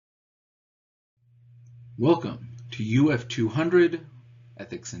Welcome to UF200,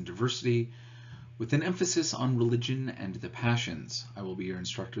 Ethics and Diversity, with an emphasis on religion and the passions. I will be your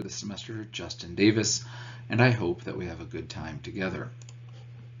instructor this semester, Justin Davis, and I hope that we have a good time together.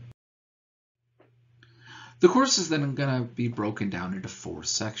 The course is then going to be broken down into 4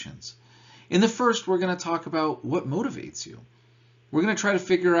 sections. In the first, we're going to talk about what motivates you. We're going to try to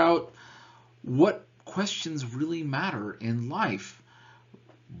figure out what questions really matter in life.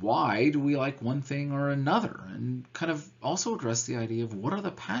 Why do we like one thing or another? And kind of also address the idea of what are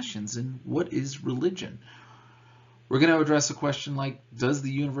the passions and what is religion? We're going to address a question like, does the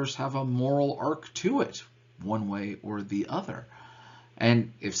universe have a moral arc to it, one way or the other?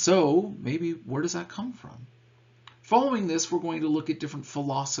 And if so, maybe where does that come from? Following this, we're going to look at different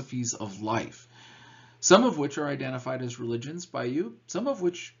philosophies of life, some of which are identified as religions by you, some of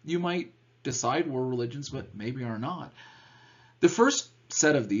which you might decide were religions, but maybe are not. The first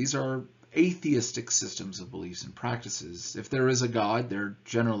set of these are atheistic systems of beliefs and practices. If there is a God, they're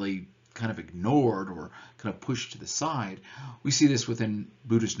generally kind of ignored or kind of pushed to the side. We see this within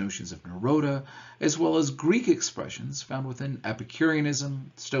Buddhist notions of Nirodha, as well as Greek expressions found within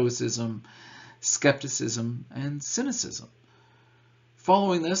Epicureanism, Stoicism, skepticism, and cynicism.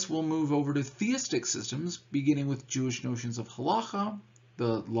 Following this, we'll move over to theistic systems, beginning with Jewish notions of halacha,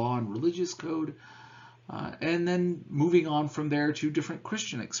 the law and religious code, and then moving on from there to different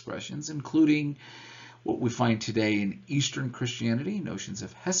Christian expressions, including what we find today in Eastern Christianity, notions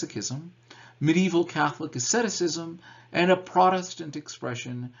of hesychism, medieval Catholic asceticism, and a Protestant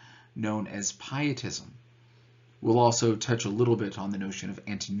expression known as pietism. We'll also touch a little bit on the notion of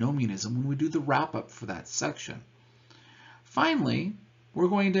antinomianism when we do the wrap-up for that section. Finally, we're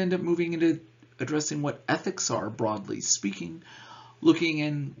going to end up moving into addressing what ethics are, broadly speaking, looking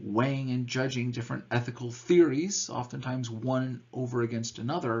and weighing and judging different ethical theories, oftentimes one over against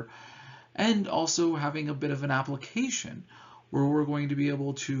another, and also having a bit of an application where we're going to be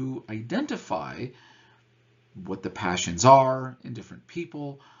able to identify what the passions are in different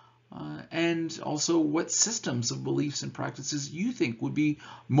people, and also what systems of beliefs and practices you think would be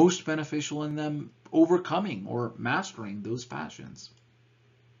most beneficial in them overcoming or mastering those passions.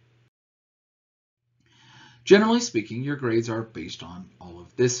 Generally speaking, your grades are based on all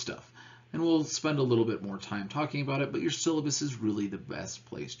of this stuff, and we'll spend a little bit more time talking about it, but your syllabus is really the best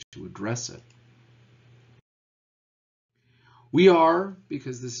place to address it. We are,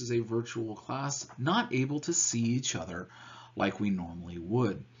 because this is a virtual class, not able to see each other like we normally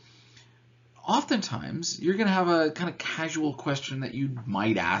would. Oftentimes, you're going to have a kind of casual question that you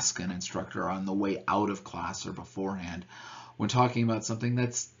might ask an instructor on the way out of class or beforehand when talking about something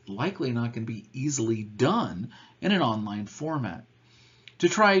that's likely not going to be easily done in an online format. To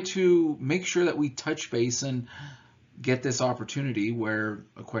try to make sure that we touch base and get this opportunity where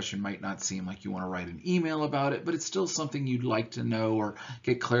a question might not seem like you want to write an email about it, but it's still something you'd like to know or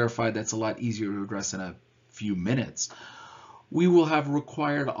get clarified that's a lot easier to address in a few minutes. We will have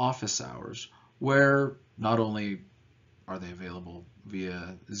required office hours where not only are they available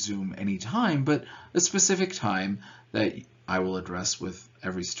via Zoom anytime, but a specific time that I will address with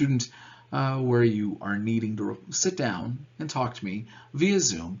every student where you are needing to sit down and talk to me via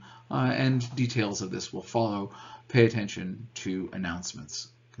Zoom, and details of this will follow. Pay attention to announcements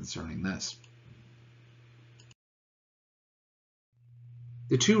concerning this.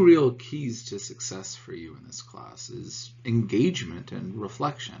 The 2 real keys to success for you in this class is engagement and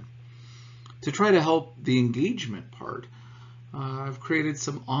reflection. To try to help the engagement part, I've created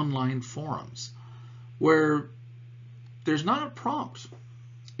some online forums where there's not a prompt.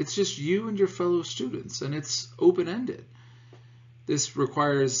 It's just you and your fellow students, and it's open-ended. This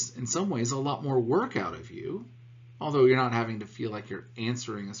requires, in some ways, a lot more work out of you, although you're not having to feel like you're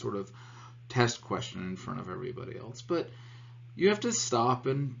answering a sort of test question in front of everybody else. But you have to stop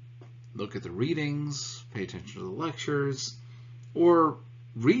and look at the readings, pay attention to the lectures, or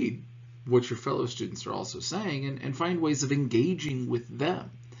read what your fellow students are also saying and find ways of engaging with them.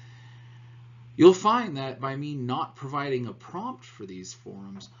 You'll find that by me not providing a prompt for these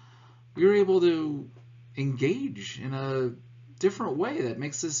forums, you're able to engage in a different way that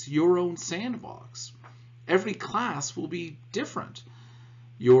makes this your own sandbox. Every class will be different.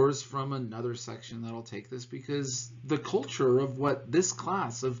 Yours from another section that'll take this, because the culture of what this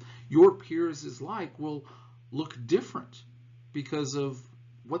class of your peers is like will look different because of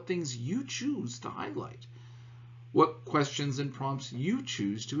what things you choose to highlight, what questions and prompts you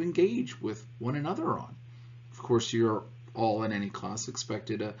choose to engage with one another on. Of course, you're all in any class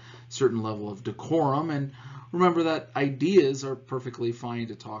expected a certain level of decorum, and remember that ideas are perfectly fine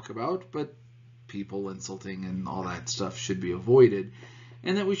to talk about, but people insulting and all that stuff should be avoided,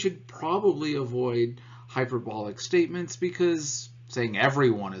 and that we should probably avoid hyperbolic statements, because saying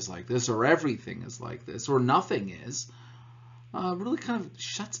everyone is like this or everything is like this or nothing is really kind of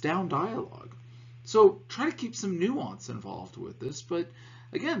shuts down dialogue. So try to keep some nuance involved with this, but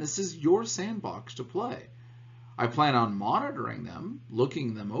again, this is your sandbox to play. I plan on monitoring them,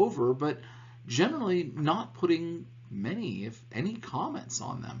 looking them over, but generally not putting many, if any, comments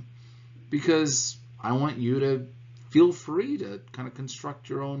on them, because I want you to feel free to kind of construct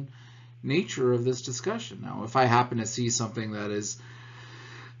your own nature of this discussion. Now, if I happen to see something that is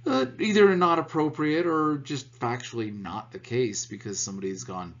either not appropriate or just factually not the case because somebody's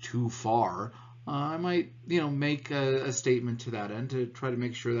gone too far, I might, make a statement to that end to try to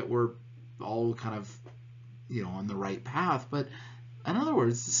make sure that we're all kind of, on the right path. But in other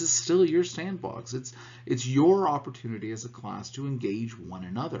words, this is still your sandbox. It's your opportunity as a class to engage one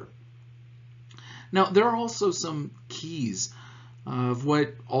another. Now, there are also some keys of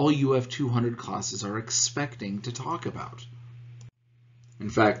what all UF200 classes are expecting to talk about. In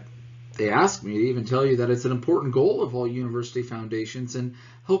fact, they asked me to even tell you that it's an important goal of all university foundations in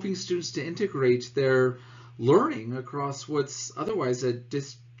helping students to integrate their learning across what's otherwise a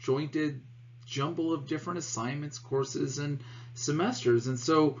disjointed jumble of different assignments, courses, and semesters. And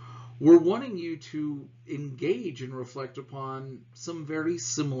so we're wanting you to engage and reflect upon some very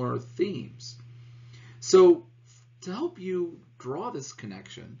similar themes. So to help you draw this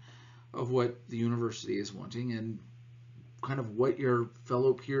connection of what the university is wanting and kind of what your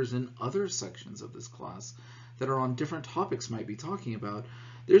fellow peers in other sections of this class that are on different topics might be talking about,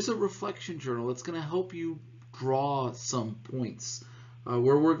 there's a reflection journal that's going to help you draw some points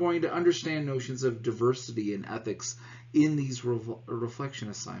where we're going to understand notions of diversity and ethics in these reflection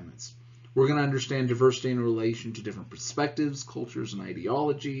assignments. We're going to understand diversity in relation to different perspectives, cultures, and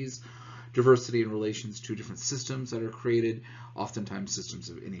ideologies, diversity in relations to different systems that are created, oftentimes systems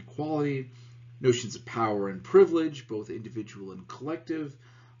of inequality, notions of power and privilege, both individual and collective,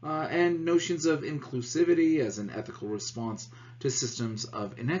 and notions of inclusivity as an ethical response to systems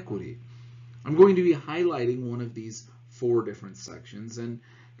of inequity. I'm going to be highlighting one of these 4 different sections and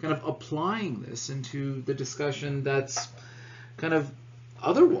kind of applying this into the discussion that's kind of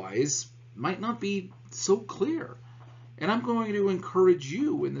otherwise might not be so clear. And I'm going to encourage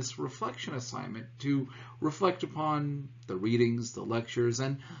you in this reflection assignment to reflect upon the readings, the lectures,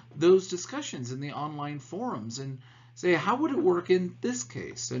 and those discussions in the online forums and say, how would it work in this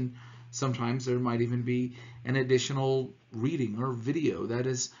case? And sometimes there might even be an additional reading or video that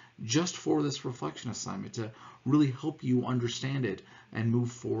is just for this reflection assignment to really help you understand it and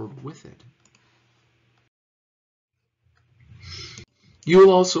move forward with it. You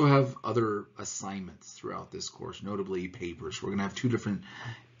will also have other assignments throughout this course, notably papers. We're going to have 2 different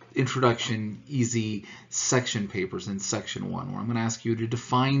introduction, easy section papers in section 1, where I'm going to ask you to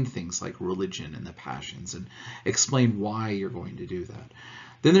define things like religion and the passions and explain why you're going to do that.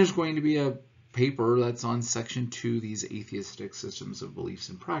 Then there's going to be a paper that's on section 2, these atheistic systems of beliefs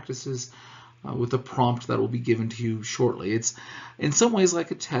and practices, with a prompt that will be given to you shortly. It's in some ways like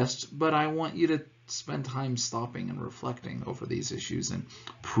a test, but I want you to spend time stopping and reflecting over these issues and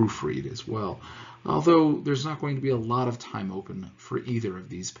proofread as well. Although there's not going to be a lot of time open for either of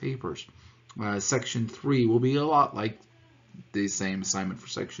these papers. Section 3 will be a lot like the same assignment for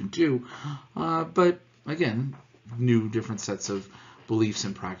section 2, but again, new different sets of beliefs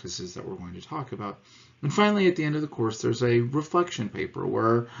and practices that we're going to talk about. And finally, at the end of the course, there's a reflection paper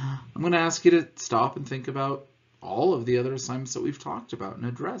where I'm going to ask you to stop and think about all of the other assignments that we've talked about and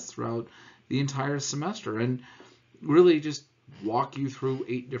addressed throughout the entire semester, and really just walk you through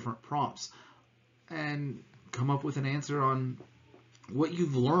 8 different prompts and come up with an answer on what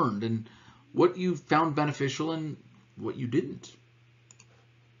you've learned and what you found beneficial and what you didn't.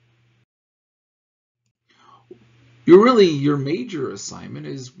 Your major assignment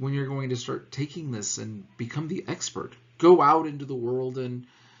is when you're going to start taking this and become the expert. Go out into the world and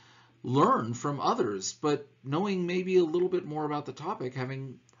learn from others, but knowing maybe a little bit more about the topic,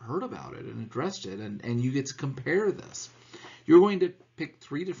 having heard about it and addressed it, and you get to compare this. You're going to pick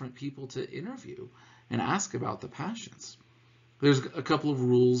 3 different people to interview and ask about the passions. There's a couple of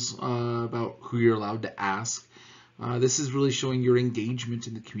rules about who you're allowed to ask. This is really showing your engagement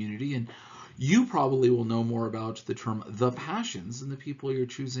in the community, and you probably will know more about the term the passions than the people you're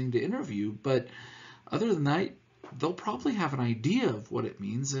choosing to interview, but other than that, they'll probably have an idea of what it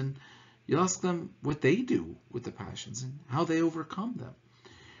means, and you'll ask them what they do with the passions and how they overcome them.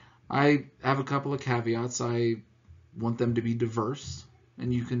 I have a couple of caveats. I want them to be diverse,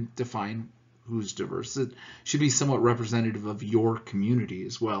 and you can define who's diverse. It should be somewhat representative of your community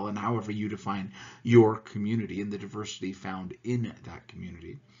as well, and however you define your community and the diversity found in that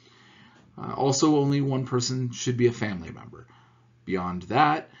community. Also, only one person should be a family member. Beyond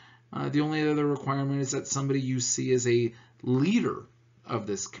that, the only other requirement is that somebody you see as a leader of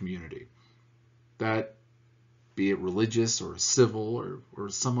this community, that be it religious or civil or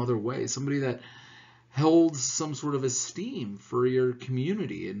some other way, somebody that holds some sort of esteem for your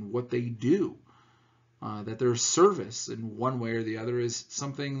community and what they do, that their service in one way or the other is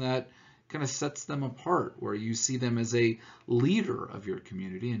something that kind of sets them apart, where you see them as a leader of your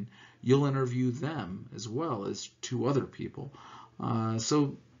community, and you'll interview them as well as 2 other people.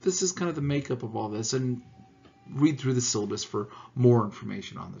 So this is kind of the makeup of all this, and read through the syllabus for more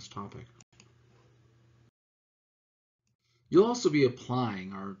information on this topic. You'll also be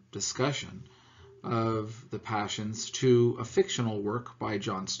applying our discussion of the passions to a fictional work by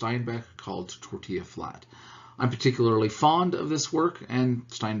John Steinbeck called Tortilla Flat. I'm particularly fond of this work and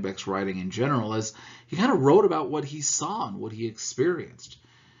Steinbeck's writing in general, as he kind of wrote about what he saw and what he experienced.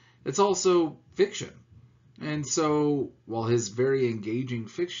 It's also fiction. And so while his very engaging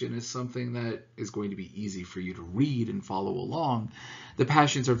fiction is something that is going to be easy for you to read and follow along, the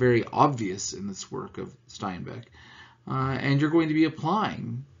passions are very obvious in this work of Steinbeck. And you're going to be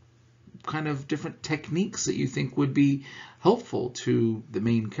applying kind of different techniques that you think would be helpful to the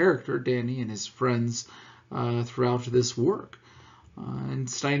main character, Danny, and his friends throughout this work. And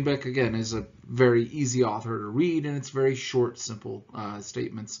Steinbeck, again, is a very easy author to read, and it's very short, simple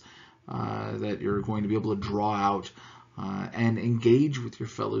statements that you're going to be able to draw out and engage with your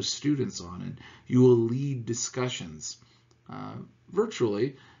fellow students on. And you will lead discussions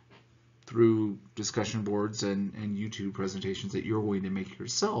virtually through discussion boards and YouTube presentations that you're going to make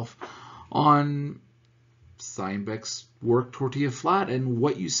yourself on Steinbeck's work, Tortilla Flat, and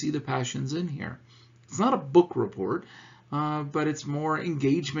what you see the passions in here. It's not a book report, but it's more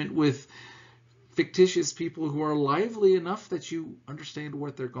engagement with fictitious people who are lively enough that you understand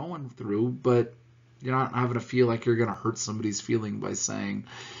what they're going through, but you're not having to feel like you're going to hurt somebody's feeling by saying,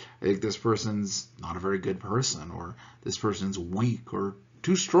 I think this person's not a very good person, or this person's weak, or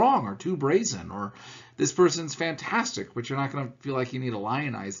too strong, or too brazen, or this person's fantastic, but you're not going to feel like you need to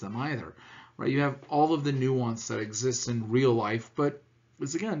lionize them either, right? You have all of the nuance that exists in real life, but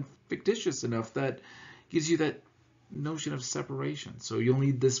it's, again, fictitious enough that gives you that notion of separation. So you'll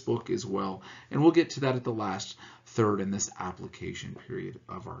need this book as well, and we'll get to that at the last third in this application period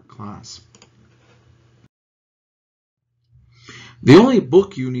of our class. The only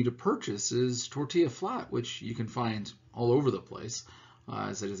book you need to purchase is Tortilla Flat, which you can find all over the place,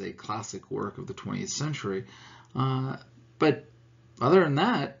 as it is a classic work of the 20th century. But other than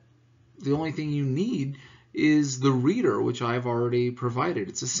that, the only thing you need is the reader, which I've already provided.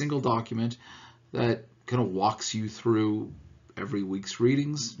 It's a single document that kind of walks you through every week's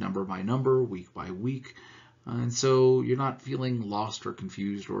readings, number by number, week by week. And so you're not feeling lost or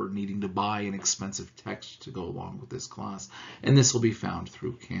confused or needing to buy an expensive text to go along with this class. And this will be found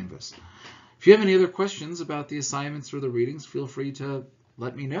through Canvas. If you have any other questions about the assignments or the readings, feel free to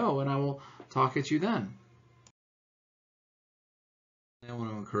let me know, and I will talk at you then. I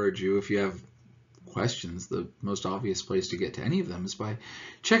want to encourage you, if you have questions, the most obvious place to get to any of them is by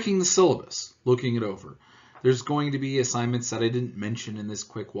checking the syllabus, looking it over. There's going to be assignments that I didn't mention in this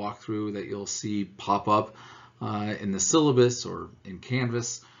quick walkthrough that you'll see pop up in the syllabus or in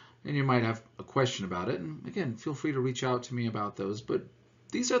Canvas, and you might have a question about it. And again, feel free to reach out to me about those, but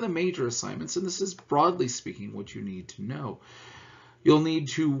these are the major assignments, and this is broadly speaking what you need to know. You'll need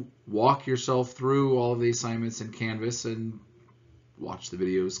to walk yourself through all of the assignments in Canvas and watch the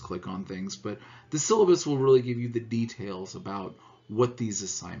videos, click on things, but the syllabus will really give you the details about what these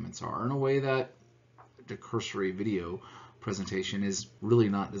assignments are in a way that the cursory video presentation is really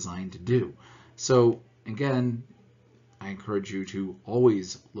not designed to do. So again, I encourage you to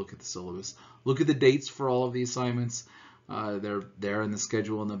always look at the syllabus. Look at the dates for all of the assignments. They're there in the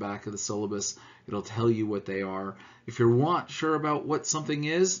schedule in the back of the syllabus. It'll tell you what they are. If you're not sure about what something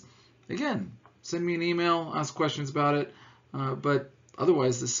is, again, send me an email, ask questions about it. But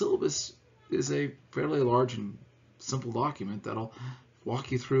otherwise, the syllabus is a fairly large and simple document that'll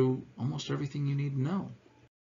walk you through almost everything you need to know.